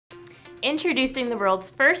Introducing the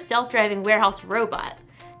world's first self-driving warehouse robot.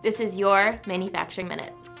 This is your Manufacturing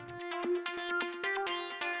Minute.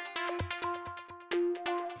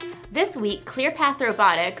 This week, Clearpath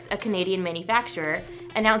Robotics, a Canadian manufacturer,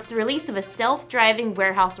 announced the release of a self-driving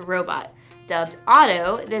warehouse robot. Dubbed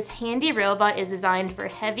OTTO, this handy robot is designed for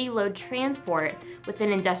heavy load transport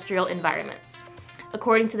within industrial environments.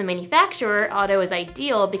 According to the manufacturer, OTTO is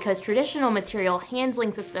ideal because traditional material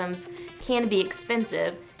handling systems can be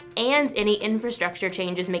expensive, and any infrastructure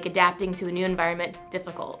changes make adapting to a new environment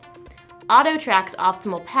difficult. OTTO tracks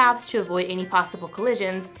optimal paths to avoid any possible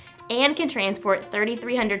collisions and can transport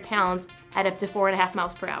 3,300 pounds at up to 4.5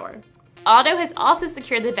 miles per hour. OTTO has also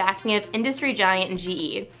secured the backing of industry giant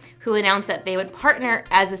GE, who announced that they would partner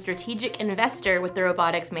as a strategic investor with the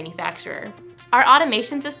robotics manufacturer. Are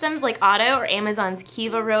automation systems like OTTO or Amazon's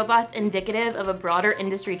Kiva robots indicative of a broader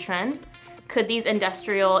industry trend? Could these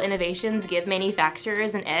industrial innovations give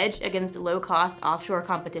manufacturers an edge against low-cost offshore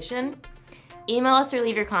competition? Email us or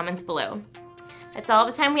leave your comments below. That's all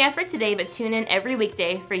the time we have for today, but tune in every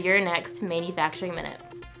weekday for your next Manufacturing Minute.